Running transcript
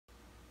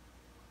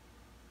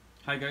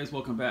Hi guys,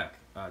 welcome back.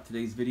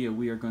 Today's video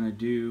we are going to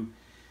do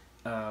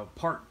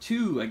part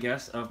 2, I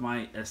guess, of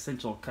my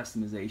essential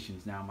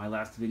customizations. Now, my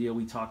last video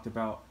we talked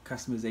about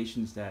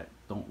customizations that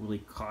don't really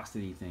cost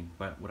anything,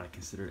 but what I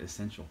consider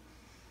essential.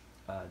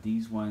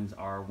 These ones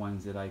are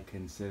ones that I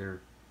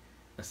consider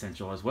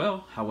essential as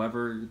well.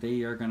 However,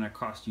 they are going to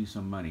cost you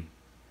some money.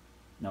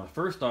 Now,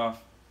 first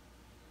off,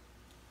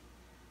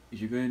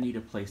 is you're going to need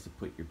a place to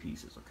put your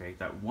pieces, okay?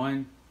 That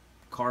one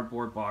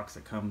cardboard box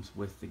that comes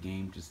with the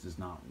game just does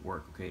not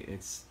work, okay?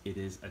 It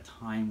is a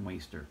time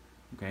waster,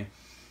 okay?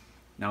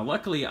 Now,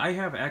 luckily, I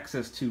have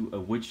access to a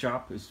wood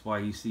shop. This is why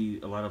you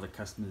see a lot of the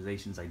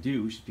customizations I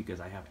do, just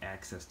because I have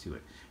access to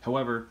it.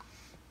 However,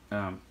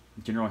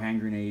 General Hand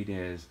Grenade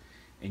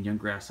and Young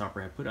Grasshopper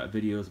have put out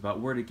videos about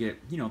where to get,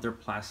 their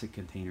plastic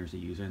containers to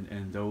use,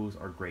 and those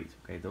are great,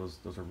 okay? Those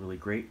are really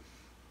great.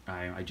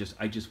 I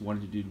just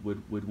wanted to do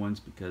wood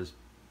ones because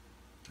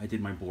I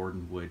did my board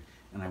in wood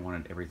and I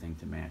wanted everything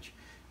to match.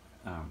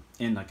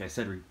 And like I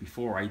said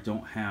before, I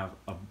don't have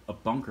a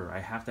bunker. I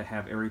have to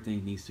have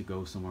everything needs to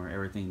go somewhere.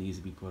 Everything needs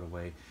to be put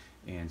away.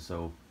 And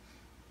so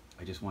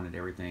I just wanted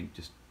everything.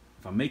 Just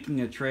if I'm making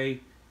a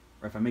tray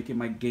or if I'm making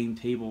my game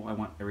table, I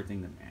want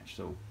everything to match.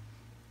 So,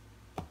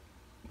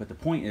 but the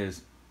point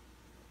is,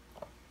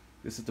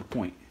 this is the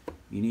point.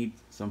 You need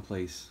some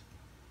place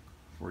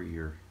for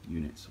your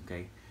units,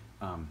 okay?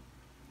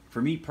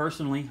 For me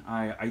personally,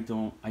 I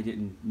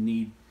didn't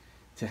need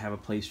to have a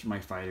place for my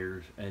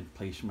fighters, a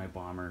place for my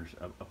bombers,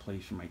 a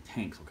place for my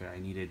tanks. Okay, I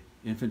needed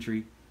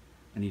infantry,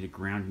 I needed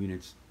ground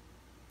units,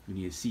 we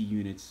needed sea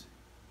units,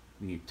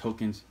 we need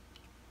tokens,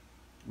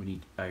 we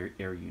need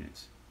air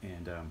units,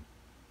 and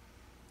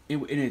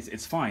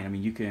it's fine. I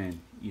mean, you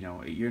can,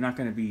 you're not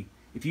going to be,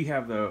 if you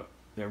have the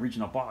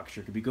original box,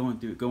 you could be going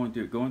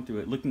through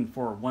it, looking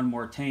for one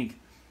more tank,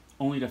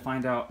 only to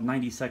find out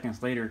 90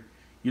 seconds later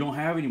you don't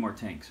have any more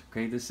tanks.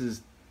 Okay, this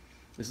is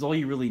all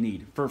you really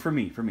need for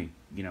me.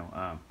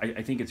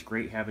 I think it's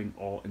great having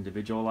all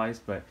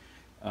individualized, but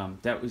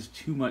that was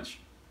too much.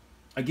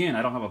 Again,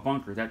 I don't have a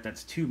bunker.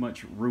 That's too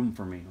much room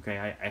for me.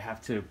 Okay, I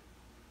have to.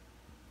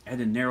 I had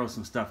to narrow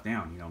some stuff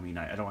down.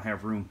 I don't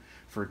have room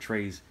for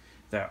trays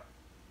that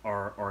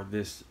are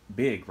this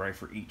big, right?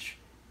 For each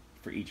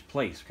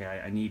place.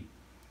 Okay, I need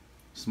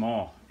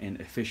small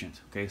and efficient.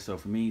 Okay, so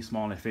for me,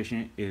 small and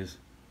efficient is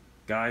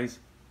guys,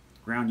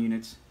 ground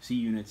units, sea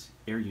units,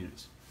 air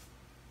units.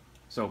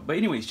 So, but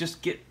anyways,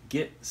 just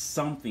get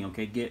something,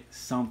 okay? Get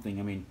something.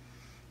 I mean,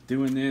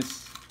 doing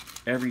this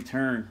every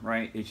turn,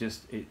 right? It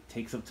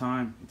takes up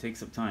time. It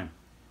takes up time.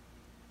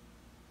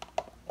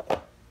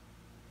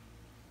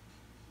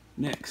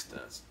 Next,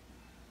 let's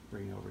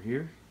bring over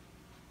here.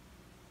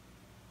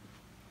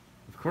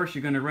 Of course,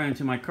 you're going to run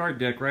into my card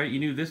deck, right? You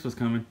knew this was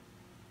coming.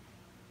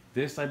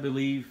 This, I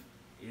believe,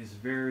 is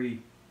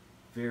very,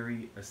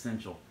 very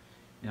essential.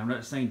 And I'm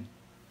not saying,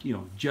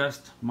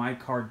 just my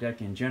card deck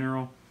in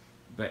general,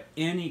 but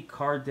any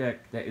card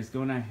deck that is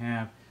going to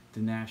have the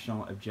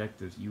national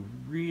objectives, you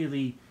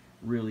really,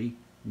 really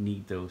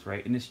need those,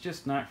 right? And it's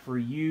just not for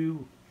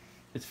you,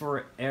 it's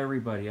for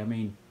everybody. I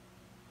mean,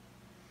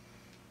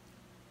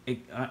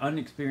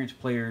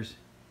 unexperienced players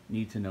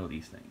need to know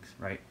these things,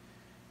 right?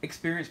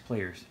 Experienced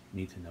players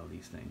need to know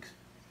these things.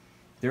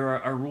 There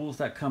are rules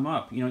that come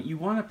up. You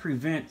want to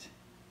prevent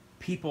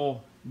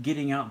people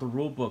getting out the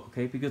rule book,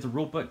 okay? Because the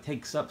rule book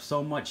takes up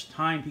so much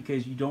time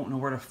because you don't know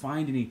where to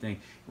find anything,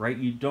 right?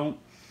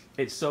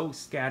 It's so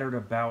scattered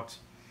about.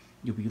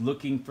 You'll be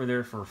looking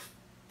for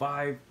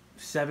 5-7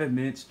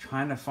 minutes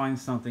trying to find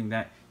something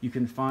that you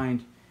can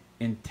find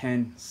in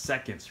 10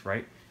 seconds,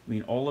 right? I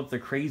mean, all of the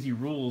crazy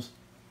rules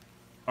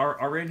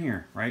are in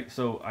here, right?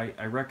 So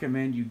I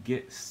recommend you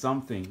get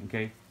something,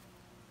 okay?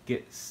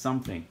 Get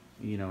something.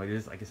 It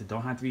is, like I said,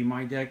 don't have to be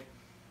my deck.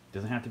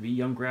 Doesn't have to be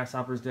Young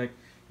Grasshopper's deck.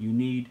 You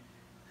need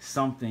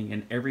something,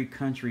 and every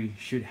country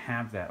should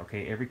have that,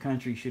 okay? Every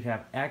country should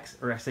have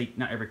or I say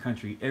not every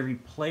country, every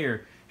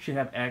player should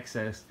have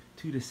access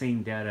to the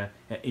same data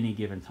at any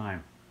given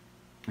time,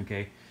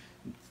 okay?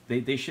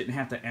 They shouldn't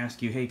have to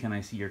ask you, hey, can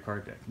I see your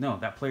card deck? No,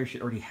 that player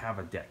should already have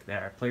a deck.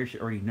 That player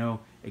should already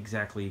know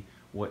exactly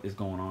what is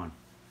going on,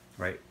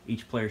 right?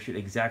 Each player should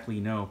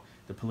exactly know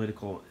the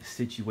political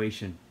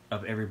situation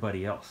of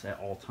everybody else at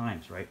all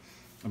times, right?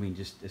 I mean,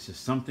 this is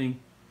something.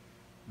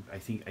 I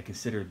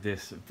consider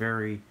this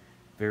very,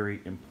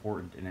 very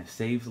important, and it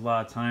saves a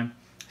lot of time,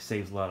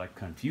 saves a lot of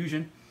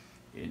confusion,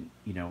 and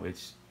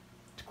it's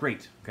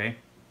great. Okay.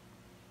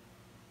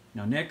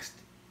 Now next,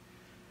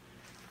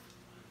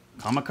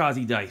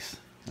 kamikaze dice.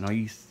 I know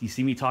you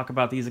see me talk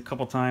about these a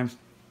couple times,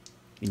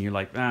 and you're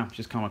like,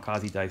 just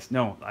kamikaze dice.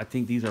 No, I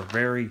think these are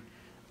very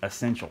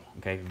essential.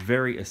 Okay,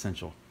 very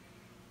essential.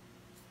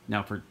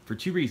 Now for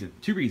two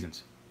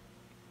reasons.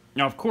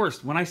 Now, of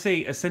course, when I say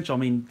essential, I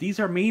mean, these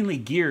are mainly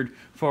geared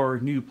for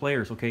new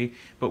players, okay?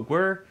 But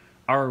where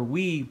are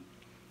we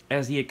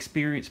as the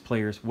experienced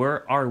players?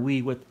 Where are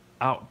we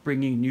without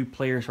bringing new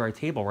players to our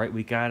table, right?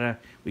 We gotta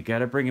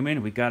bring them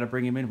in. We gotta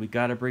bring them in. We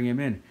gotta bring them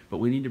in. But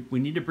we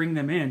need to bring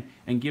them in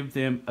and give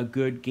them a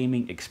good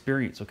gaming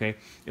experience, okay?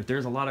 If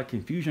there's a lot of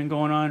confusion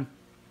going on,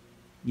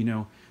 you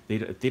know,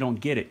 they don't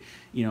get it.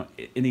 You know,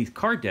 in these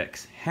card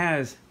decks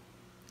has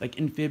like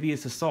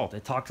amphibious assault.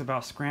 It talks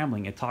about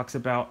scrambling. It talks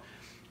about,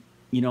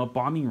 you know,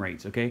 bombing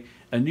raids. Okay,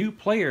 a new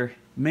player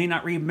may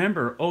not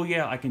remember, oh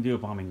yeah, I can do a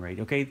bombing raid.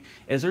 Okay,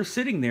 as they're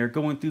sitting there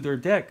going through their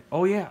deck,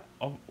 oh yeah,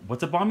 oh,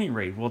 what's a bombing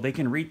raid? Well, they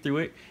can read through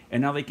it,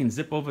 and now they can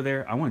zip over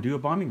there. I want to do a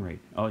bombing raid.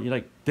 Oh, you're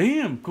like,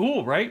 damn,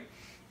 cool, right?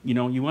 You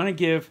know, you want to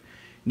give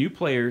new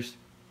players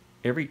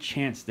every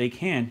chance they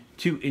can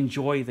to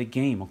enjoy the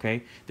game.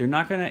 Okay, they're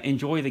not going to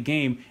enjoy the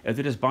game if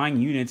they're just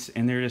buying units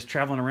and they're just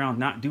traveling around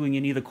not doing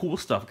any of the cool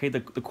stuff. Okay, the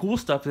cool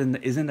stuff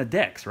is in the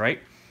decks, right?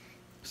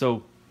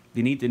 So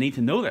they need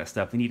to know that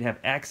stuff. They need to have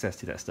access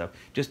to that stuff.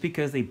 Just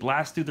because they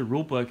blast through the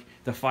rule book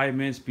the 5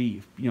 minutes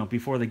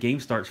before the game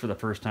starts for the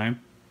first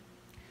time,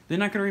 they're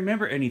not going to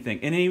remember anything.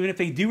 And even if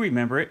they do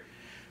remember it,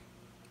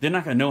 they're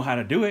not going to know how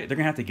to do it. They're going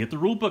to have to get the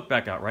rule book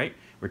back out, right?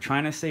 We're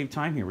trying to save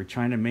time here. We're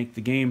trying to make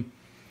the game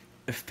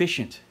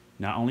efficient,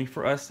 not only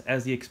for us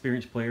as the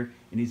experienced player.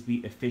 It needs to be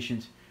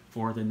efficient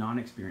for the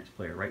non-experienced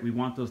player, right? We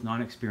want those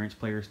non-experienced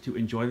players to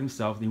enjoy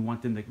themselves. We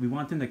want them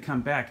to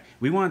come back.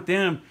 We want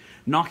them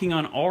knocking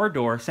on our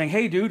door saying,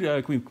 hey dude,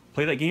 can we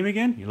play that game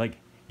again? You're like,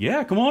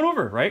 yeah, come on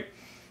over, right?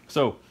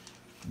 So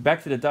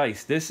back to the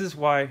dice. This is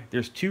why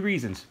there's 2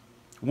 reasons.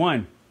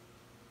 One,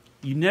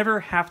 you never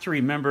have to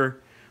remember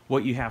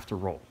what you have to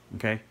roll,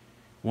 okay?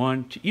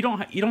 One, you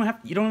don't even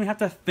have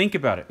to think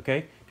about it,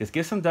 okay? Just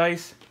get some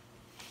dice.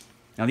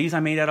 Now these I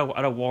made out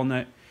of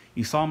walnut.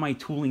 You saw my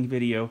tooling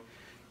video.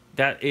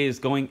 That is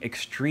going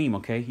extreme,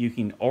 okay? You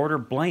can order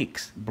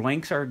blanks.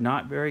 Blanks are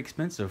not very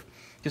expensive.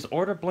 Just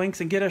order blanks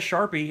and get a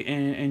Sharpie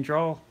and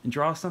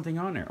draw something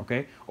on there,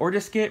 okay? Or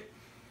just get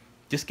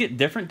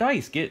different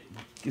dice.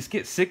 Just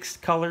get 6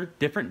 color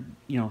different,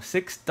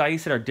 6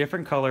 dice that are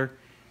different color.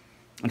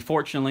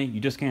 Unfortunately,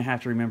 you just can't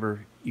have to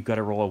remember you got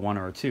to roll a 1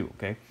 or a 2,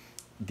 okay?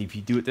 If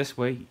you do it this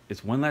way,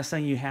 it's one less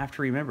thing you have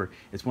to remember.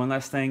 It's one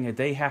less thing that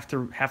they have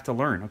to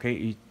learn,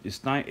 okay? It's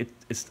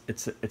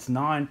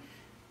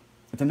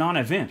a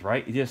non-event,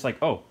 right? It's just like,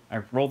 oh,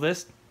 I roll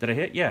this. Did I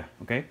hit? Yeah.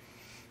 Okay.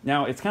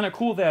 Now, it's kind of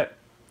cool that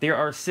there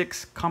are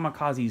 6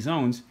 kamikaze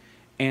zones,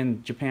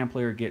 and Japan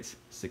player gets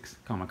 6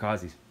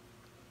 kamikazes.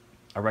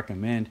 I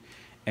recommend,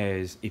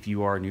 as if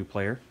you are a new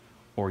player,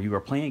 or you are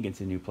playing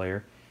against a new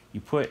player,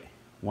 you put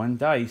 1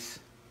 dice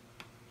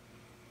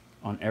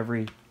on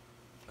every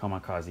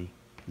kamikaze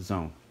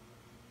zone.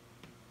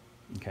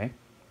 Okay?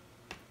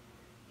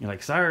 You're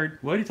like, Sire,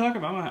 what are you talking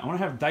about? I want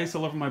to have dice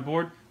all over my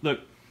board. Look,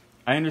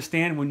 I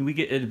understand when we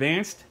get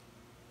advanced,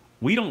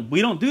 we don't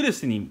do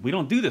this anymore. We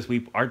don't do this.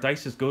 Our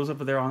dice just goes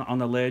over there on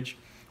the ledge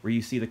where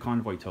you see the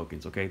convoy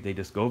tokens. Okay, they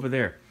just go over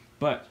there.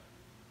 But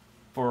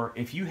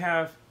if you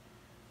have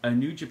a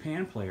new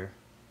Japan player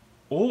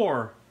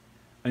or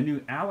a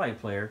new ally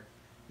player,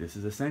 this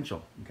is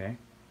essential. Okay,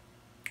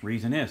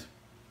 reason is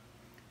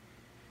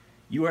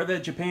you are the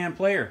Japan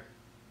player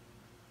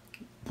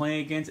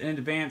playing against an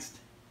advanced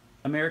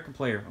American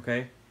player.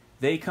 Okay,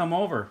 they come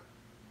over.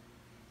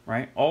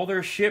 Right? All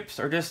their ships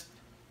are just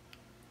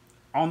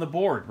on the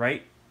board,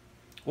 right?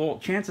 Well,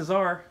 chances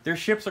are their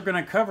ships are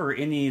going to cover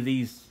any of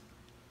these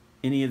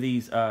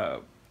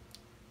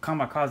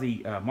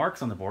kamikaze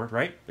marks on the board,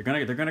 right? They're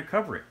gonna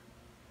cover it.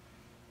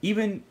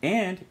 Even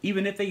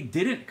if they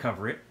didn't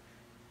cover it,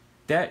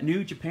 that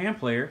new Japan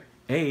player,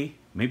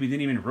 maybe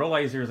didn't even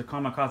realize there's a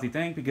kamikaze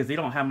thing because they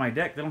don't have my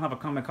deck. They don't have a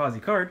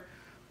kamikaze card,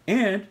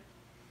 and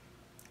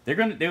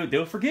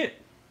they'll forget,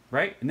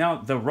 right? Now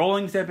the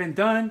rollings have been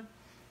done.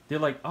 They're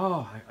like,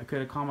 oh, I could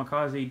have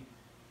kamikaze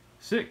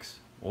 6.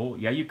 Well,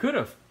 yeah, you could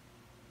have,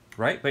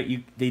 right? But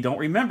they don't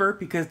remember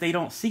because they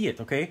don't see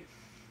it, okay?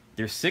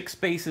 There's 6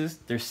 spaces.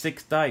 There's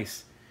 6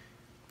 dice.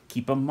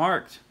 Keep them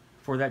marked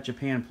for that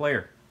Japan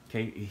player,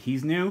 okay?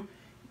 He's new.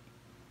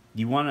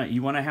 You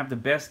wanna have the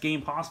best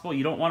game possible.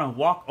 You don't want to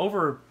walk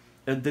over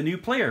the new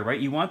player, right?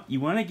 You want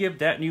to give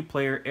that new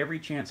player every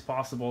chance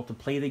possible to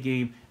play the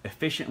game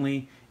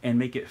efficiently and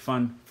make it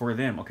fun for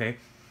them, okay?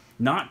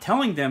 Not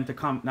telling them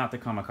not to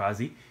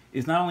kamikaze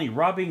is not only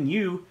robbing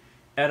you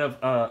out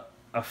of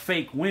a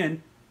fake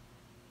win,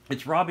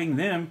 it's robbing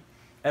them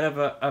out of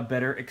a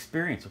better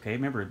experience, okay?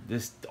 Remember,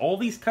 all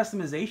these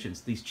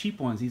customizations, these cheap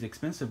ones, these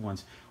expensive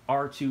ones,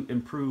 are to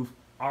improve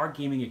our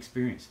gaming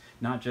experience.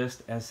 Not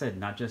just, as said,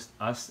 not just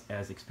us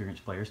as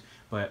experienced players,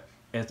 but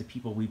as the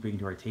people we bring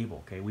to our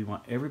table, okay? We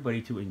want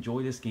everybody to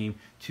enjoy this game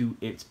to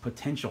its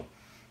potential,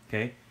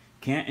 okay?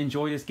 Can't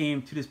enjoy this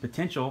game to its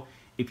potential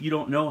if you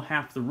don't know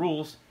half the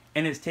rules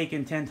and it's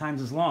taken 10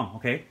 times as long,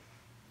 okay?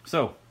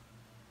 So,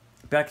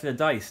 back to the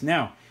dice.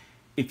 Now,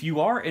 if you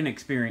are an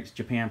experienced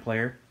Japan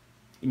player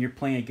and you're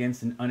playing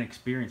against an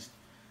unexperienced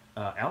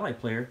ally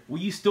player,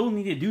 well, you still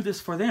need to do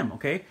this for them,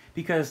 okay?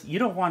 Because you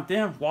don't want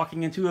them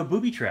walking into a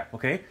booby trap,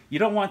 okay? You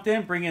don't want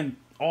them bringing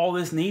all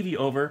this navy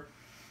over,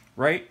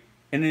 right?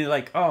 And then they're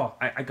like, oh,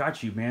 I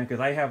got you, man, because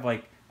I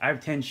have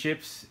 10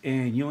 ships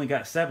and you only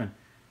got 7.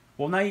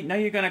 Well, now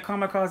you're going to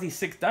kamikaze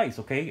 6 dice,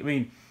 okay? I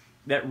mean,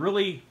 that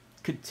really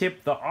could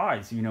tip the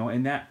odds,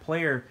 and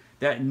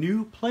that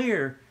new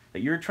player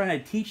that you're trying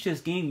to teach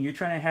this game, you're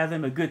trying to have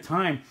them a good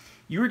time,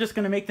 you're just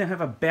going to make them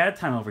have a bad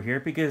time over here,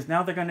 because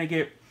now they're going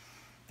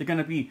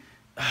to be,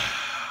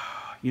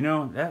 you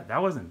know,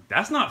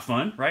 that's not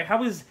fun, right?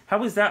 How is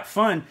that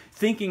fun,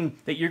 thinking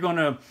that you're going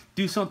to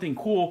do something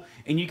cool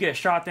and you get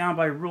shot down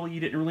by a rule you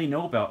didn't really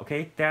know about,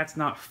 okay? That's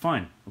not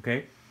fun,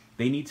 okay?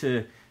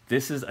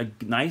 This is a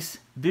nice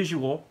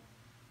visual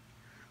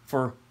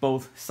for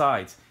both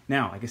sides.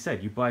 Now, like I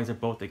said, you guys are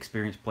both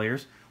experienced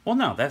players. Well,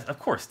 no, of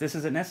course, this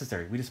isn't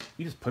necessary. We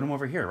just put them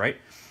over here, right?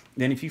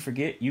 Then if you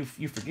forget, you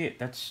forget.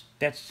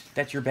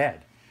 That's your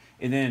bad.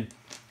 And then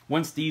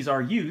once these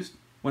are used,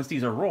 once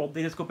these are rolled,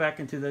 they just go back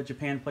into the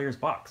Japan player's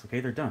box. Okay,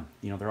 they're done.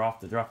 You know, they're off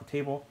the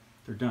table.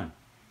 They're done.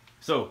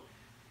 So,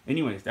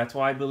 anyways, that's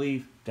why I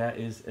believe that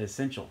is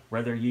essential.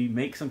 Whether you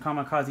make some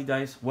kamikaze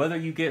dice, whether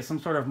you get some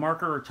sort of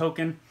marker or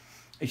token,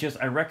 it's just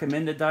I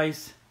recommend the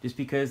dice just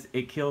because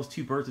it kills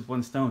two birds with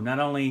one stone. Not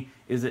only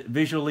is it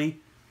visually,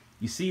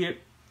 you see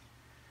it,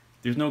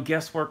 there's no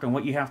guesswork on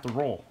what you have to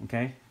roll,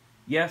 okay?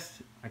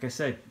 Yes, like I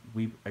said,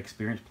 we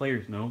experienced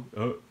players know,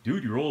 oh,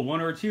 dude, you roll a 1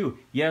 or a 2.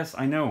 Yes,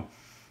 I know,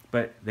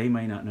 but they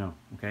may not know,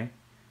 okay?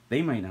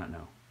 They may not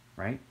know,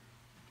 right?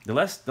 The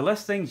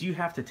less things you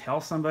have to tell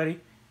somebody,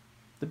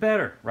 the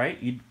better,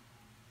 right? You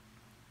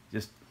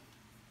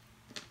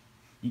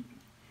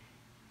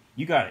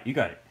got it, you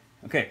got it.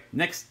 Okay,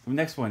 next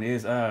one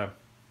is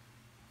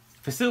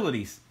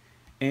facilities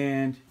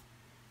and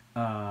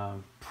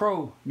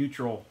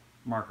pro-neutral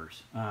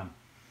markers.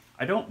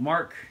 I don't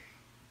mark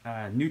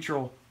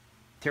neutral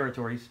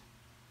territories.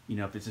 You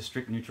know, if it's a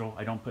strict neutral,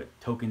 I don't put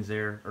tokens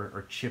there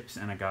or chips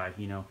in a guide,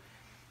 you know.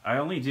 I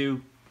only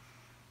do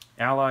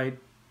Allied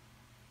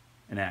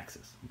and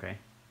Axis, okay?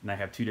 And I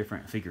have 2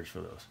 different figures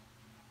for those.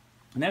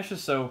 And that's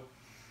just so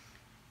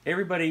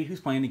everybody who's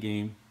playing the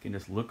game can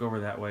just look over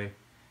that way.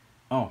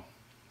 Oh,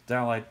 it's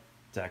Allied,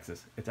 it's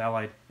Axis. It's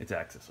Allied, it's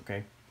Axis,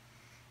 okay?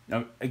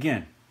 Now,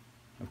 again,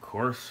 of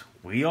course,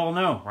 we all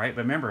know, right?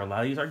 But remember, a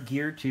lot of these are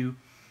geared to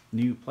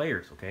new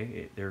players,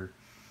 okay? They're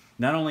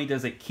not only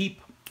does it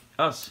keep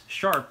us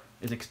sharp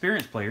as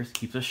experienced players, it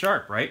keeps us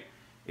sharp, right?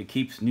 It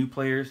keeps new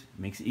players,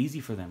 makes it easy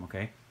for them,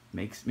 okay?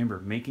 Remember,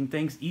 making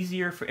things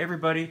easier for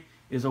everybody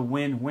is a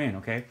win-win,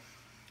 okay?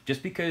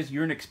 Just because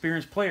you're an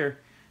experienced player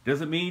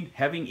doesn't mean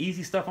having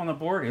easy stuff on the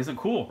board isn't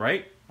cool,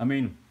 right? I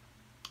mean,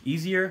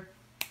 easier,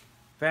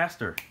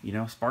 faster, you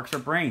know, sparks our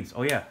brains.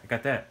 Oh yeah, I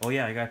got that. Oh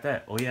yeah, I got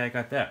that. Oh yeah, I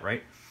got that,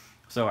 right?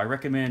 So I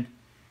recommend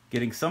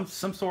getting some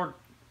sort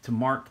to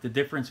mark the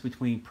difference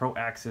between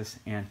pro-Axis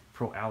and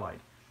pro-Allied.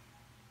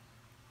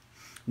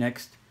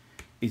 Next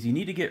is you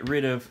need to get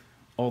rid of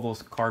all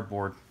those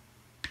cardboard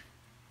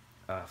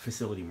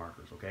facility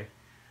markers, okay?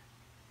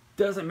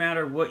 Doesn't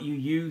matter what you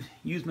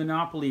use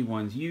Monopoly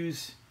ones,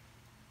 use,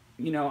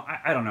 you know,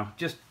 I don't know,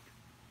 just,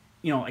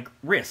 you know, like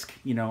Risk,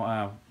 you know,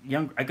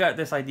 I got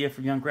this idea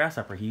from Young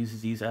Grasshopper. He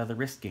uses these out of the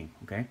Risk game,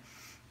 okay?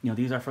 You know,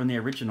 these are from the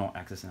original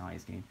Axis and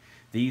Allies game.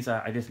 These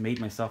I just made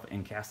myself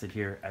and casted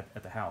here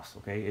at the house,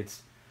 okay?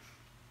 It's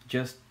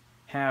just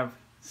have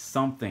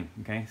something,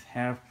 okay?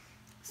 Have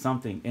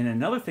something. And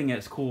another thing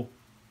that's cool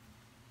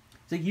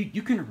is that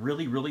you can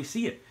really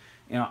see it.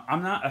 You know,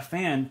 I'm not a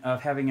fan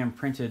of having them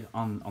printed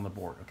on the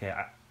board, okay?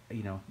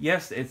 You know,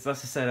 yes, it's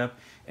less a setup,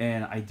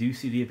 and I do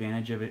see the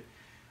advantage of it.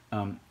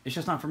 It's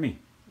just not for me,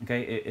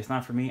 okay? It's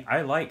not for me.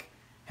 I like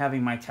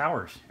having my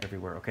towers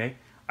everywhere, okay?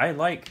 I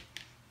like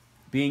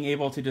being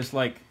able to just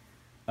like,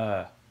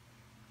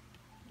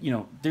 you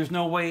know, there's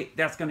no way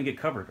that's going to get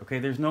covered, okay?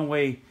 There's no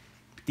way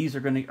these are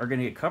going to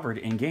get covered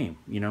in game.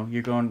 You know,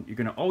 you're going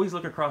to always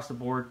look across the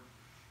board.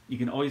 You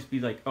can always be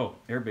like, oh,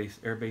 airbase,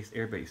 airbase,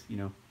 airbase. You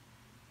know,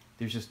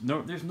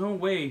 there's no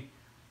way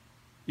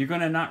you're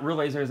going to not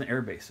realize there's an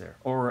airbase there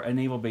or a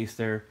naval base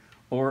there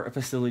or a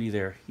facility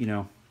there. You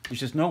know, there's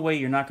just no way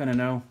you're not going to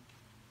know.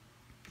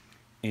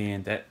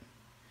 And that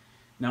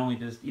not only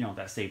does, you know,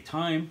 that save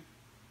time,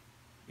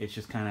 it's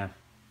just kind of,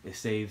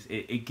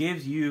 it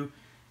gives you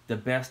the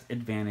best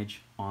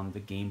advantage on the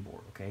game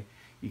board, okay?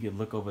 You can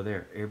look over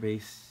there,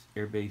 airbase,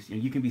 airbase. You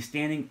know, you can be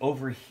standing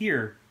over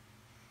here,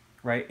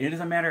 right? It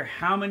doesn't matter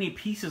how many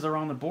pieces are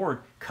on the board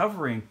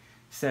covering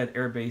said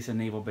airbase and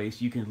naval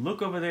base. You can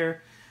look over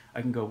there.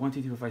 I can go 1,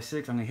 2, 3, 4, 5,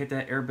 6. I'm gonna hit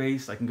that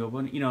airbase. I can go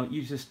one. You know,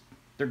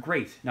 they're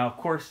great. Now, of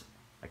course,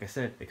 like I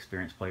said,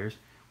 experienced players,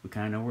 we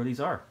kind of know where these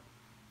are.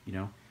 You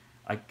know,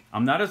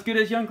 I'm not as good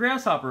as Young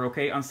Grasshopper,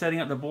 okay, on setting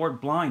up the board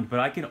blind, but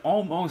I can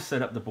almost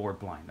set up the board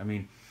blind. I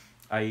mean,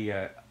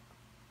 I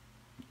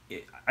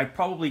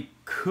probably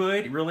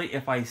could really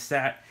if I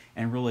sat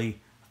and really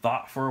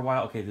thought for a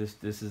while. Okay, this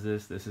is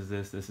this, this is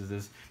this, this is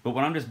this. But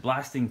when I'm just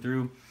blasting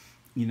through,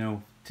 you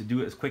know, to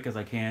do it as quick as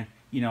I can,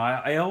 you know,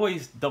 I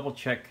always double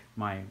check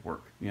my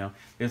work. You know,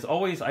 I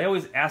always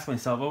ask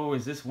myself, oh,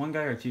 is this one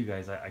guy or 2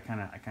 guys? I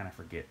kind of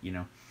forget, you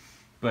know.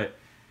 But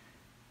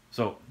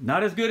so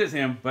not as good as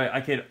him, but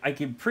I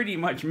could pretty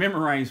much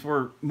memorize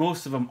where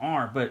most of them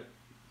are. But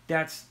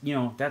that's, you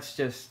know, that's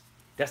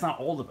not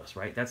all of us,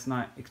 right? That's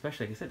not,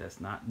 especially like I said,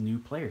 that's not new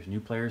players.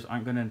 New players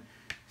aren't going to,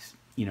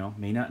 you know,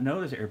 may not know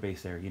there's an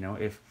airbase there. You know,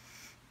 if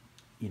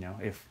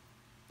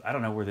I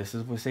don't know where this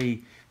is. We'll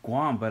say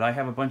Guam, but I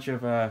have a bunch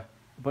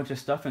of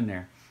stuff in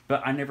there.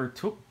 But I never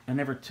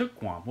took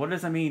Guam. What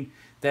does that mean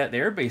that the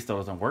airbase still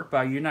doesn't work?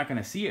 But you're not going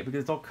to see it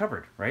because it's all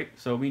covered, right?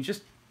 So I mean,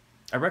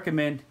 I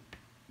recommend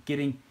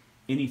getting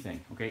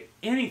anything, okay?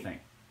 Anything.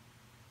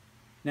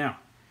 Now,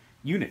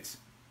 units.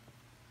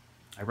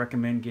 I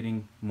recommend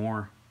getting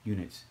more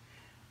units.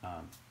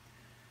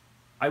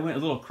 I went a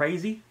little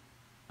crazy,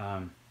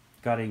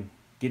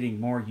 getting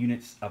more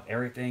units of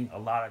everything. A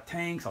lot of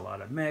tanks, a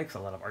lot of mechs, a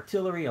lot of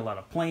artillery, a lot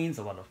of planes,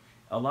 a lot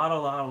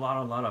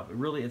of.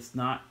 Really, it's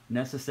not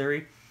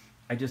necessary.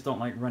 I just don't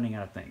like running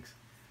out of things.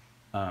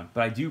 But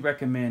I do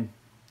recommend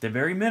the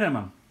very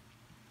minimum.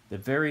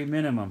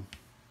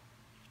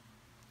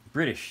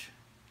 British,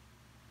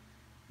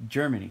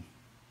 Germany,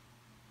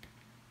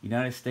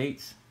 United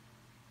States,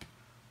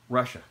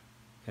 Russia.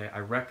 Okay, I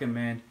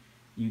recommend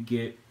you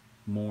get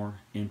more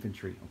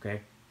infantry.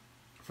 Okay,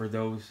 for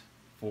those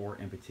four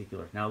in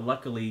particular. Now,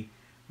 luckily,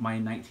 my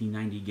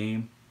 1990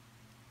 game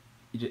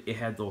it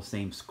had those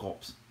same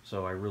sculpts,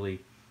 so I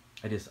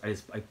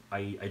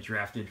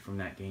drafted from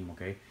that game.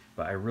 Okay,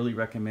 but I really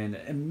recommend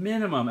a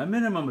minimum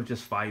of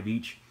just 5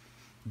 each.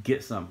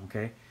 Get some.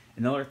 Okay.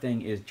 Another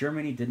thing is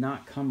Germany did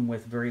not come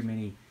with very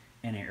many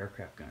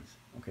anti-aircraft guns.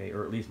 Okay,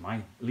 or at least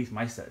my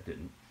set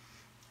didn't.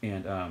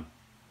 And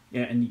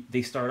yeah, and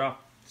they start off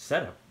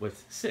setup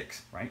with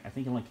 6, right? I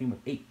think it only came with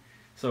 8.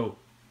 So,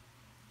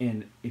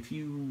 and if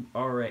you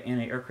are an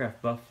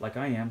anti-aircraft buff like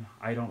I am,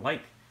 I don't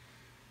like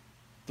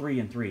 3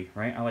 and 3,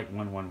 right? I like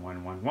 1 1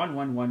 1 1 1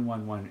 1 1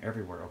 1 1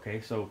 everywhere. Okay,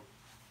 so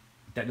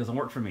that doesn't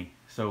work for me.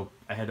 So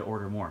I had to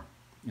order more.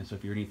 And so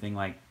if you're anything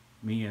like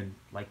me and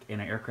like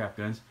anti-aircraft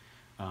guns,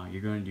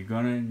 you're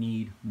gonna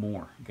need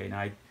more. Okay, now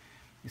I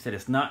said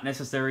it's not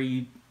necessary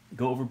you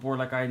go overboard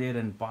like I did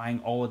and buying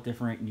all the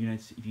different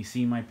units. If you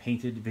see my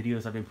painted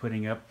videos I've been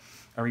putting up,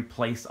 I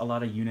replaced a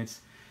lot of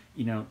units.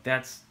 You know,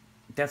 that's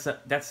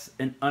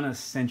an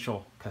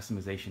unessential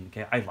customization.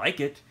 Okay, I like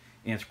it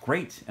and it's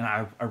great and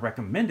I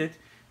recommend it,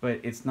 but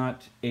it's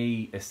not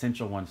a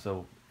essential one.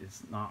 So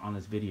it's not on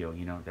this video.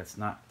 You know, that's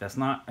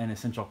not an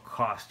essential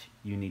cost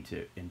you need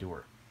to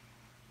endure.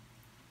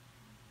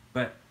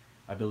 But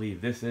I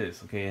believe this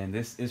is, okay, and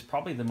this is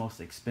probably the most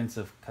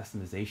expensive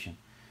customization,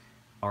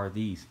 are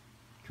these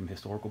from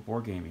Historical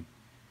Board Gaming.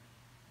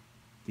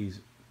 These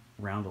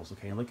roundels,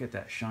 okay, and look at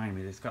that shine. I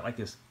mean, it's got like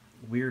this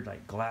weird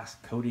like glass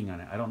coating on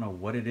it. I don't know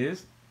what it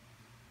is,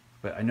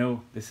 but I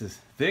know this is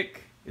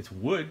thick. It's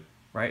wood,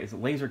 right? It's a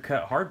laser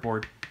cut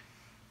hardboard.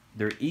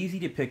 They're easy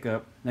to pick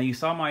up. Now you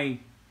saw my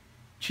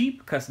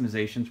cheap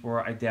customizations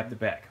where I dabbed the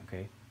back,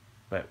 okay,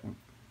 but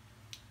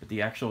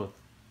the actual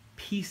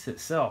piece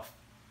itself,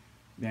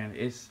 man,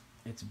 it's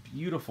a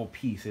beautiful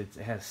piece. It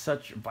has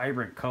such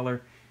vibrant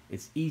color.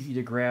 It's easy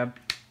to grab.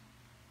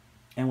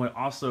 And what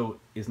also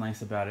is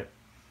nice about it,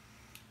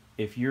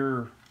 if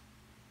your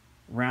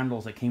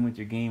roundels that came with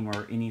your game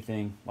are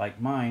anything like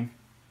mine,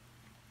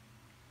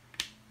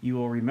 you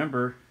will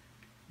remember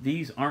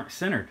these aren't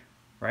centered,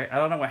 right? I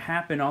don't know what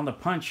happened on the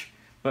punch,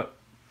 but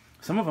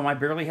some of them I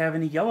barely have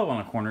any yellow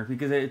on the corner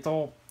because it's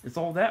all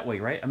that way,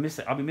 right?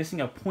 I'll be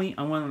missing a point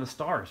on one of the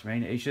stars,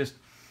 right? It's just,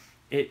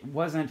 it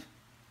wasn't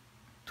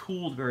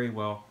tooled very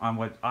well on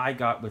what I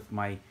got with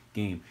my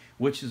game,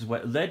 which is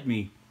what led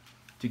me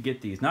to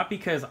get these. Not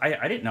because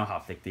I didn't know how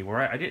thick they were.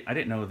 I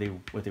didn't know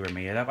what they were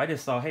made of. I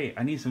just thought, hey,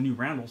 I need some new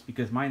roundels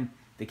because mine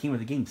that came with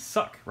the game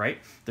suck, right?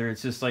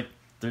 It's just like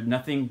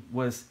nothing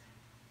was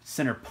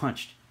center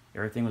punched.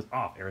 Everything was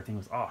off. Everything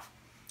was off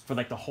for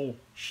like the whole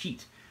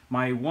sheet.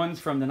 My ones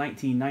from the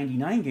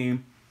 1999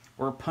 game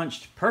were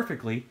punched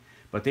perfectly,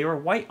 but they were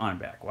white on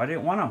back. Well, I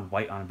didn't want them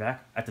white on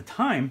back at the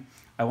time.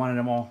 I wanted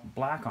them all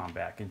black on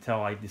back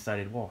until I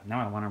decided, well, now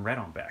I want them red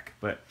on back.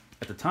 But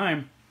at the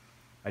time,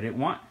 I didn't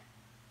want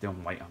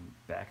them white on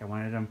back. I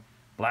wanted them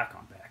black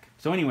on back.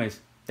 So anyways,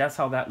 that's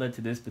how that led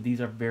to this. But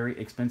these are very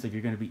expensive.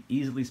 You're going to be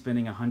easily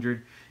spending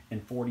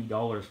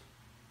 $140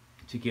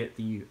 to get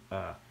the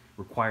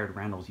required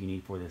roundels you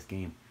need for this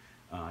game.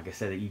 Like I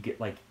said, you get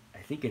like, I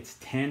think it's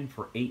 10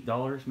 for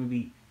 $8,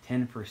 maybe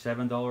 10 for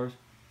 $7.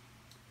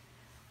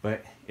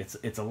 But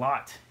it's a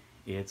lot.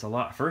 It's a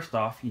lot. First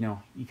off, you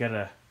know, you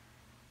gotta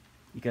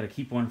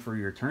keep one for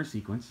your turn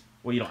sequence.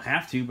 Well, you don't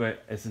have to,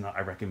 but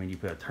I recommend you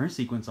put a turn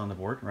sequence on the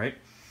board, right?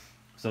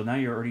 So now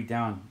you're already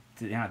down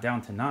to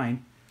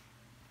 9.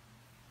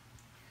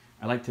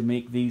 I like to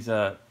make these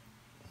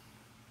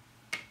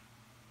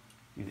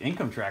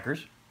income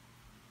trackers.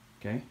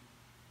 Okay.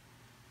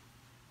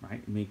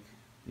 Right. Make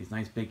these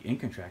nice big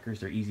income trackers.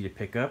 They're easy to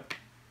pick up.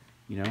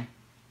 You know.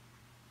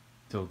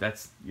 So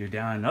you're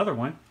down another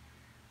one,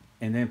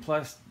 and then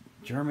plus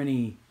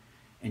Germany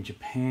and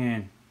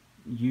Japan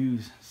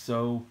use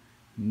so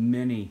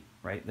many,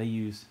 right? They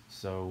use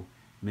so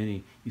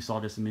many. You saw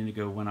just a minute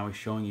ago when I was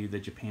showing you the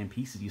Japan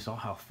pieces, you saw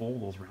how full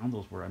those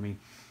roundels were. I mean,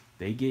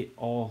 they get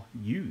all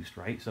used,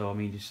 right? So I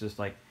mean, it's just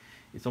like,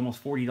 it's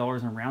almost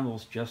 $40 in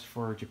roundels just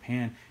for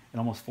Japan and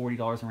almost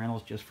 $40 in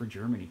roundels just for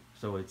Germany.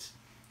 So it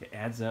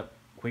adds up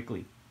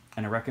quickly.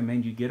 And I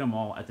recommend you get them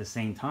all at the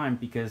same time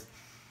because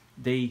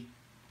they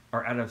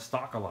are out of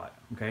stock a lot.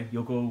 Okay,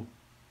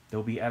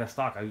 they'll be out of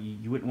stock.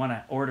 You wouldn't want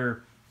to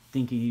order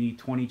thinking you need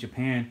 20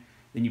 Japan,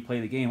 then you play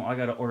the game. Oh, I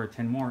got to order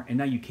 10 more, and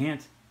now you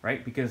can't,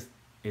 right? Because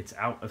it's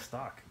out of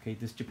stock. Okay,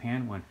 this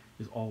Japan one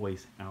is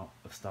always out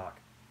of stock.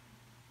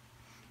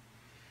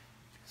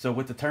 So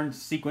with the turn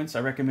sequence,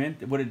 I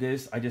recommend what it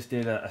is. I just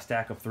did a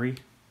stack of 3,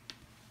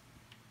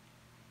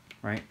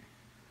 right?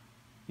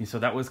 And so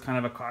that was kind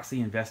of a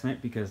costly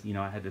investment because, you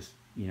know, I had to,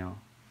 you know,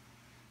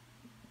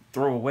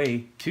 throw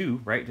away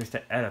 2, right, just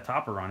to add a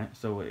topper on it.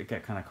 So it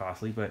got kind of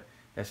costly, but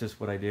that's just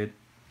what I did.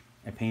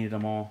 I painted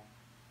them all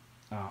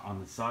on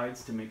the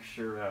sides to make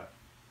sure,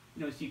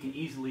 you know, so you can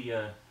easily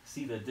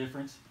see the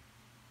difference.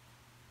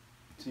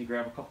 So you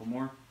grab a couple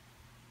more.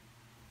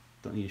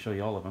 Don't need to show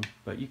you all of them,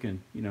 but you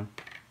can, you know,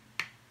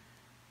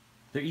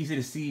 they're easy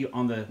to see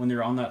on the, when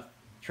they're on that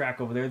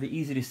track over there, they're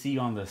easy to see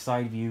on the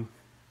side view,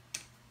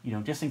 you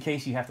know, just in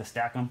case you have to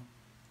stack them,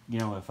 you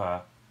know, if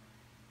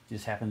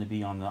just happen to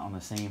be on the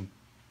same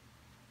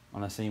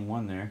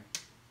one there.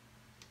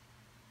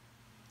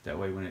 That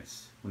way when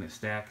it's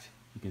stacked,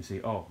 you can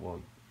see, oh, well,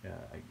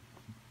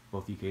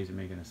 both UKs are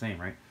making the same,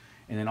 right?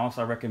 And then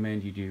also I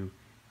recommend you do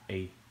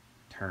a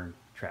turn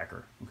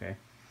tracker, okay?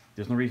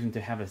 There's no reason to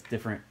have a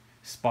different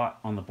spot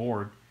on the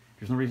board.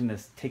 There's no reason to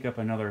take up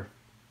another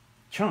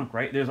chunk,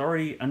 right? There's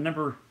already a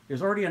number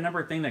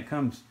thing that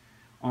comes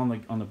on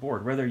the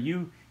board, whether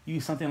you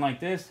use something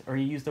like this or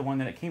you use the one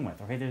that it came with,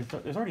 okay?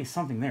 There's already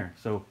something there,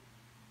 so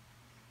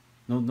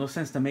no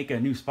sense to make a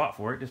new spot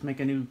for it. Just make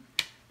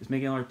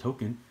another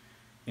token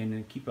and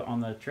then keep it on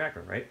the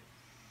tracker, right?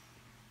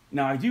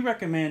 Now I do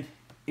recommend,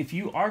 if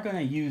you are going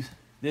to use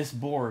this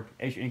board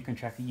as your income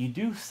tracker, you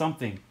do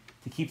something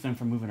to keep them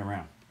from moving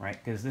around, right?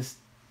 Because there's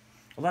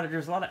a lot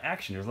of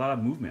action, there's a lot of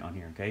movement on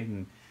here, okay?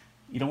 And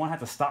you don't want to have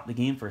to stop the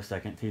game for a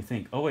second to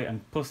think, oh wait, I'm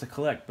supposed to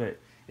collect, but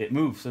it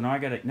moves, so now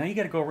you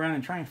gotta go around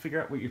and try and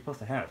figure out what you're supposed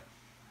to have.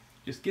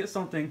 Just get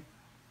something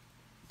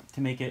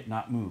to make it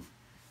not move.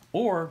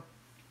 Or,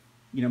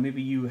 you know,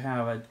 maybe you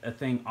have a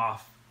thing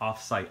off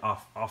site,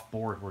 off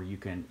board, where you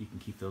can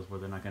keep those where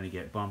they're not going to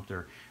get bumped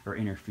or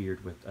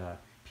interfered with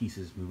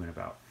pieces moving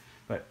about.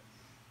 But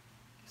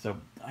so,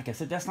 like I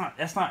said, that's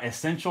not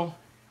essential,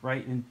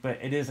 right? But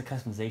it is a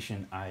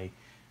customization I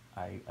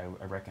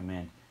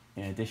recommend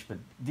in addition. But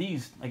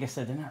these, like I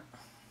said, they're not.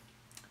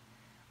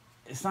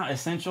 It's not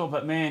essential,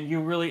 but man,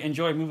 you really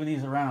enjoy moving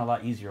these around a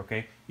lot easier.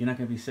 Okay, you're not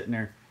going to be sitting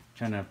there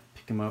trying to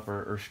pick them up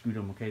or scoot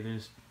them. Okay,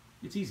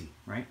 it's easy,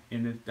 right?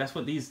 And that's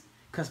what these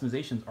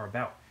customizations are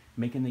about: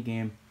 making the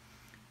game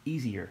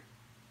easier,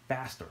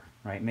 faster,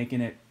 right?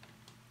 Making it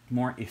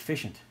more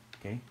efficient.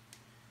 Okay.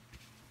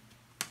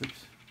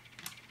 Oops.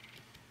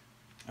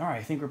 All right,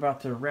 I think we're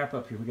about to wrap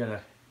up here. We got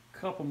a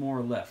couple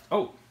more left.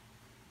 Oh,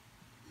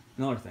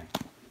 another thing.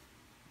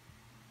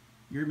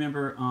 You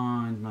remember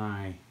on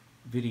my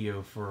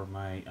video for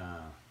my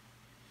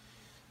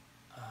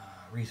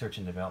research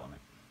and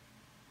development.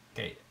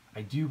 Okay,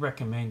 I do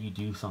recommend you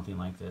do something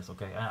like this,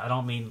 okay? I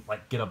don't mean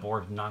like get a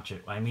board and notch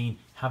it. I mean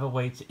have a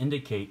way to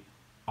indicate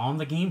on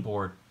the game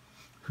board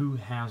who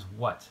has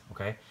what,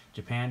 okay?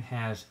 Japan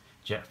has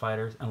jet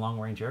fighters and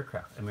long-range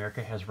aircraft.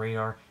 America has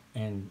radar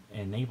and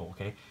naval,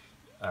 okay?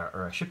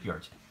 Or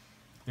shipyards.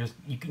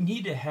 You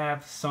need to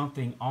have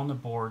something on the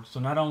board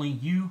so not only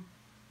you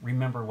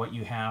remember what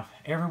you have,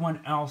 everyone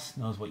else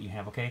knows what you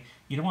have, okay?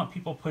 You don't want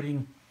people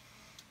putting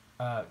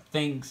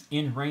things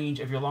in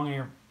range of your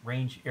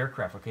long-range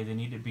aircraft, okay? They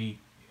need to be,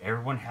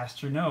 everyone has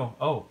to know,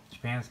 oh,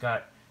 Japan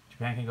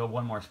can go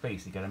one more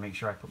space. You got to make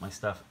sure I put my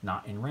stuff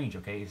not in range,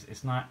 okay?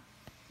 It's not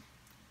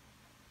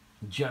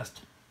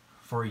just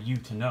for you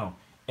to know.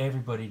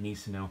 Everybody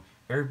needs to know.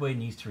 Everybody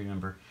needs to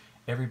remember.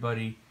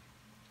 Everybody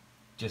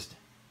just,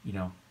 you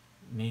know,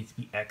 needs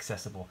to be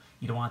accessible.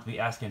 You don't want to be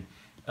asking,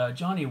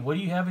 Johnny, what do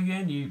you have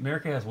again?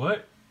 America has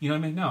what? You know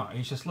what I mean? No,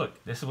 it's just,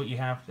 look, this is what you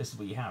have, this is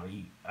what you have.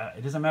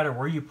 It doesn't matter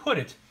where you put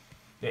it,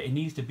 it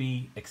needs to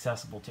be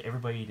accessible to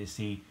everybody to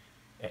see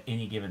at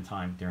any given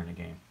time during the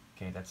game.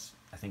 Okay,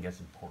 I think that's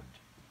important.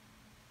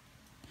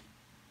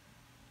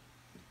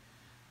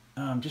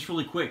 Just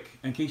really quick,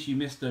 in case you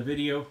missed the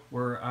video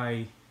where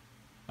I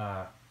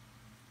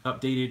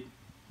updated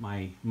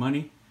my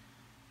money.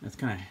 It's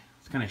kind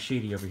of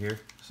shady over here,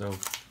 so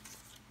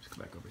let's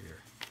go back over here.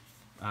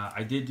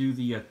 I did do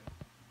the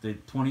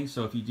 20,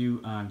 so if you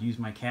do use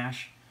my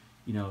cash,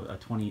 you know, a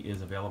 20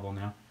 is available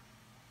now.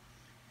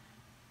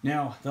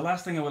 Now, the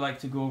last thing I would like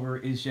to go over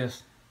is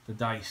just the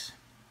dice,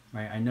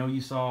 right? I know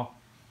you saw,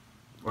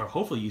 or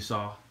hopefully you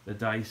saw, the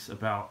dice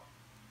about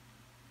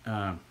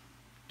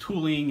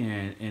tooling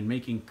and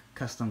making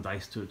custom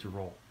dice to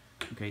roll.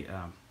 Okay,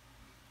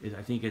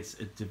 I think it's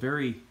a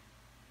very,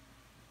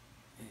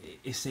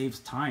 it saves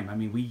time. I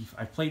mean,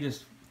 I've played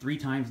this 3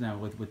 times now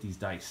with these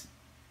dice.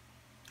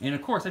 And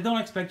of course, I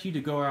don't expect you to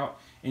go out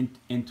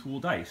and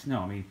tool dice. No,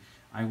 I mean,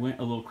 I went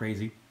a little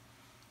crazy,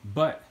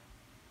 but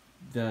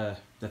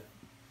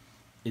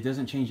it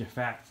doesn't change the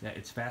fact that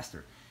it's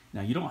faster.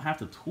 Now, you don't have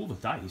to tool the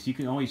dice. You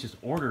can always just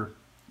order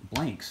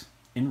blanks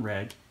in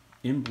red,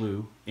 in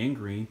blue, in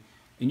green,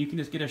 and you can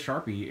just get a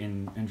Sharpie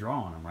and draw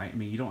on them, right? I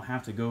mean, you don't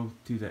have to go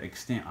to the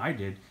extent I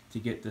did to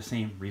get the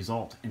same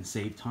result and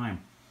save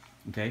time,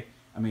 okay?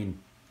 I mean,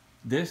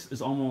 this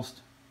is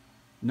almost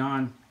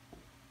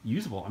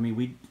non-usable. I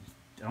mean,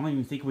 I don't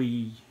even think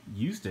we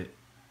used it.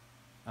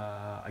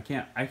 I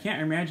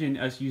can't imagine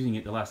us using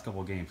it the last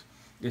couple of games.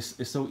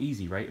 It's so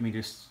easy, right? I mean,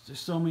 there's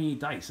so many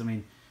dice. I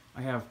mean,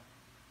 I have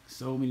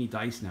so many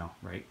dice now,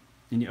 right?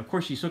 And of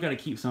course, you still got to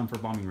keep some for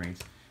bombing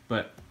raids.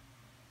 But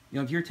you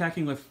know, if you're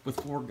attacking with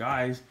 4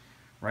 guys,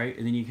 right,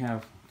 and then you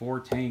have 4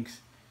 tanks,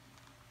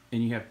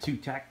 and you have two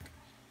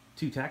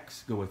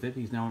techs go with it,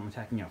 because now I'm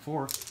attacking at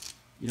 4.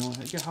 You know,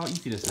 look at how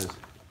easy this is.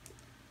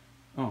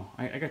 Oh,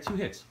 I got 2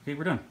 hits. Okay,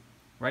 we're done.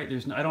 Right?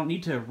 I don't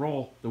need to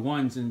roll the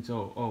ones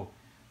until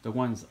the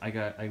ones I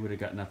would have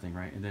got nothing,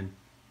 right? And then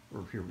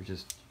over here we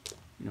just,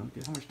 you know,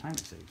 get how much time it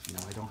saves. You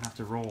know, I don't have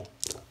to roll.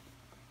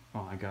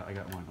 Oh, I got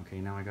 1.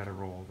 Okay, now I got to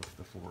roll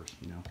the 4s.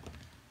 You know.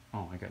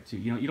 Oh, I got 2.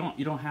 You know,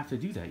 you don't have to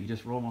do that. You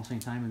just roll them all at the same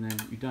time and then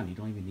you're done. You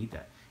don't even need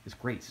that. It's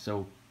great.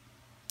 So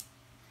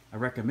I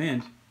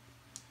recommend.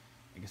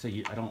 Like I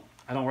say, I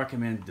don't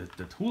recommend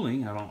the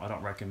tooling. I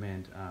don't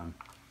recommend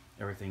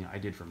everything I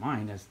did for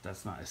mine.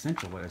 That's not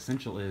essential. What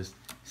essential is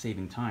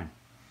saving time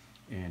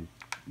and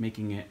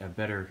making it a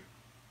better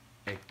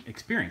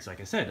experience.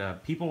 Like I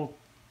said,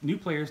 new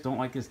players don't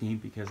like this game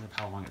because of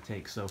how long it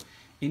takes. So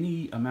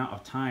any amount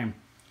of time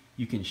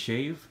you can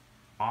shave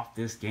off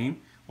this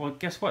game, well,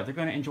 guess what? They're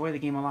going to enjoy the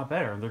game a lot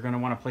better. They're going to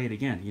want to play it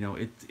again. You know,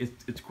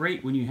 it's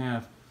great when you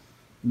have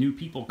new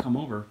people come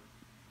over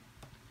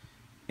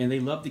and they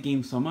love the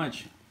game so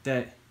much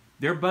that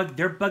they're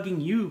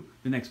bugging you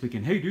the next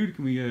weekend. Hey, dude,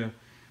 can we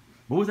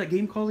what was that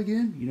game called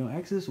again? You know,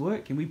 Axis,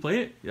 what? Can we play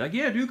it? You're like,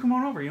 yeah, dude, come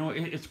on over. You know,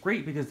 it's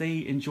great because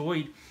they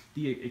enjoyed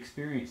the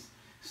experience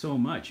so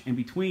much. And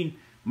between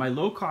my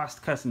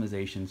low-cost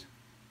customizations,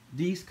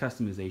 these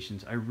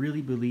customizations, I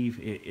really believe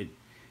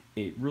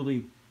it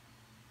really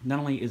not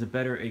only is a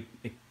better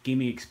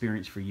gaming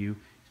experience for you,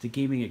 it's a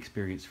gaming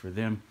experience for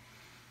them.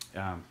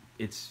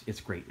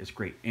 It's great. It's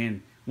great.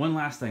 And one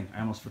last thing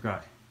I almost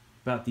forgot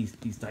about these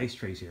dice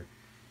trays here.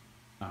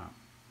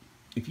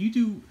 If you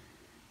do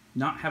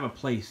not have a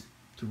place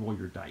to roll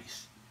your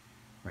dice,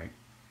 right?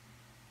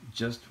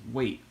 Just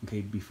wait,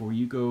 okay, before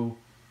you go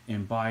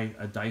and buy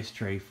a dice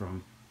tray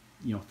from,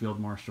 you know, Field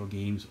Marshal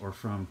Games or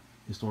from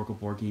Historical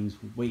Board Games.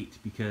 Wait,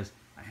 because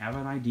I have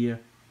an idea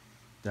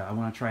that I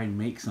want to try and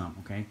make some,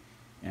 okay?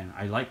 And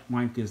I like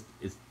mine because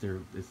it's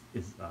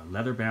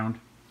leather bound,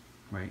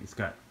 right? It's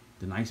got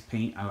the nice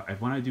paint. I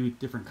want to do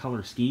different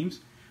color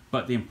schemes,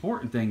 but the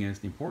important thing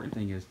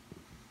is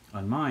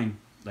on mine.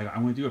 Like,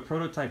 I'm going to do a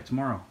prototype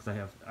tomorrow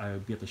because I'll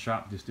be at the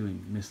shop just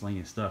doing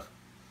miscellaneous stuff.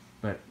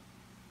 But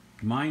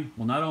mine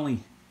will not only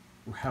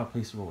have a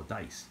place to roll a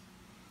dice.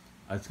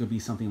 It's going to be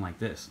something like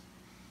this.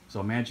 So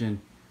imagine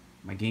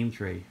my game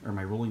tray or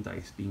my rolling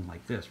dice being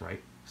like this,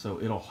 right?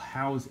 So it'll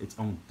house its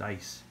own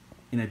dice.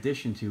 In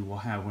addition to, we'll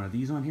have one of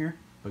these on here,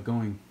 but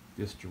going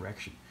this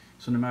direction.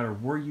 So no matter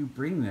where you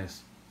bring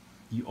this,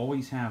 you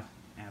always have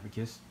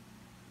Abacus.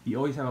 You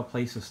always have a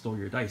place to store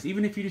your dice,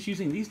 even if you're just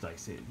using these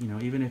dice. You know,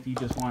 even if you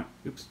just want,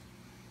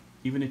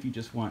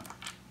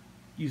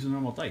 use a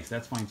normal dice,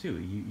 that's fine too.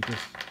 You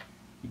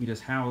can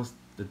just house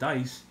the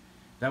dice.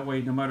 That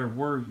way, no matter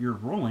where you're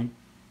rolling,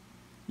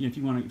 you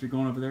know, if you're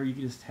going over there, you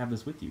can just have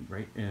this with you,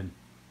 right? And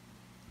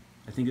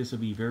I think this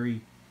would be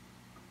very,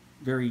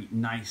 very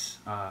nice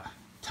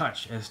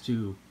touch as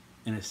to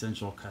an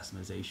essential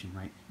customization,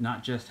 right?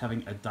 Not just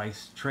having a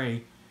dice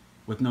tray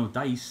with no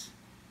dice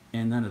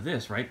and none of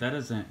this, right? That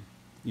isn't.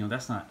 You know,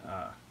 that's not,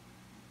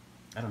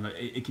 I don't know,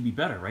 it could be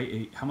better,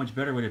 right? How much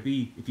better would it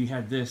be if you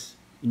had this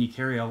and you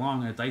carry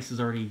along and the dice is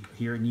already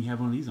here and you have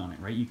one of these on it,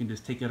 right? You can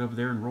just take that over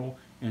there and roll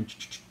and,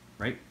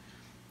 right?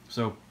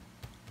 So,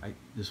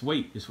 just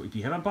wait. If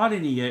you haven't bought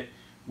any yet,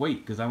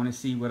 wait, because I want to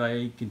see what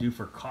I can do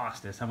for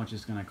cost. That's how much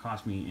it's going to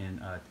cost me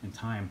in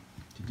time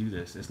to do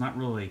this. It's not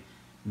really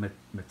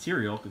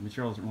material, because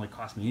material doesn't really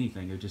cost me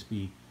anything. It would just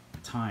be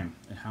time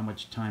and how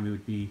much time it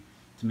would be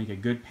to make a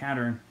good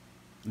pattern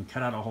and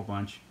cut out a whole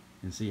bunch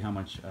and see how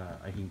much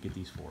I can get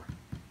these for.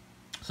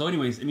 So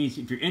anyways, I mean,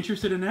 if you're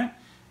interested in that,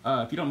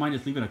 if you don't mind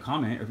just leaving a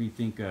comment, or if you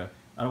think I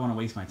don't want to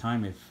waste my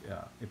time if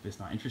it's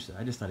not interested.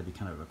 I just thought it'd be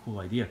kind of a cool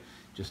idea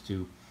just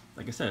to,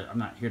 like I said, I'm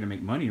not here to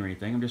make money or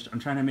anything. I'm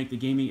trying to make the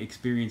gaming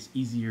experience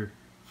easier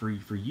for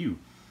you.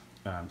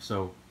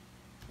 So,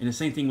 and the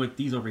same thing with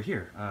these over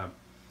here. I'm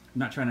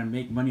not trying to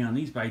make money on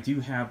these, but I do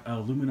have an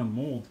aluminum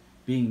mold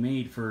being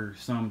made for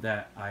some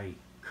that I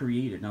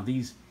created. Now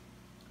these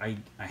I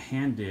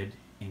hand did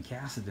and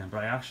casted them,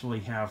 but I actually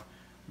have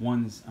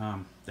ones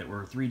that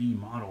were 3D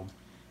modeled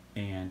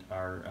and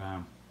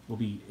are will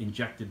be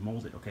injected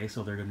molded. Okay,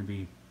 so they're going to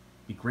be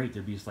great.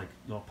 They'll be just like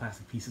little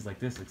plastic pieces like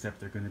this, except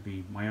they're going to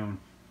be my own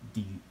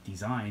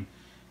design,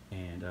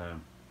 and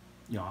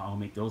you know, I'll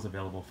make those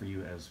available for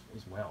you as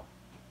well.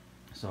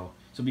 So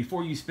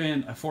before you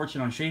spend a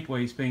fortune on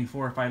Shapeways, paying $4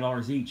 or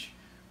 $5 each,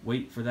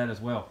 wait for that as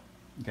well.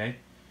 Okay,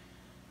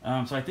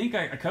 so I think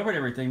I covered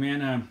everything,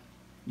 man.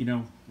 You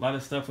know, a lot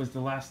of stuff was the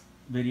last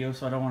video,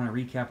 so I don't want to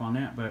recap on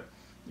that. But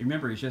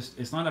remember,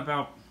 it's not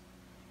about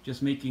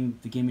just making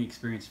the gaming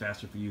experience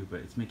faster for you,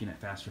 but it's making it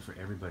faster for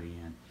everybody,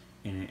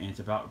 and it's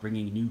about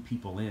bringing new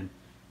people in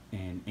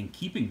and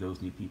keeping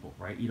those new people,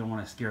 right? You don't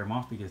want to scare them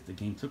off because the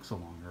game took so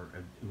long or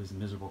it was a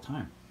miserable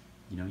time.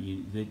 You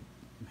know,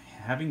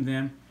 having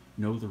them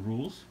know the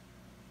rules,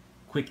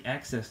 quick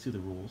access to the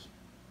rules,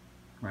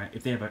 right?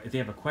 If they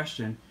have a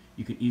question,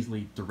 you can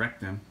easily direct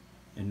them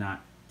and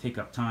not take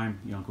up time,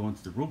 you know, going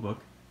through the rule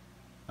book.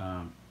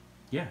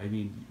 Yeah, I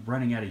mean,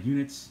 running out of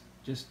units,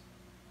 just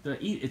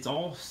it's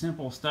all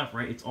simple stuff,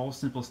 right? It's all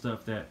simple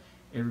stuff that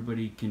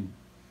everybody can.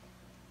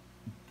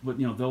 But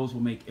you know, those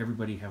will make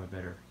everybody have a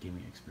better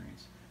gaming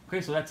experience.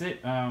 Okay, so that's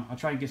it. I'll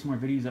try and get some more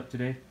videos up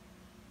today,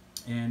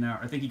 and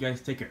I think you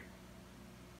guys take care.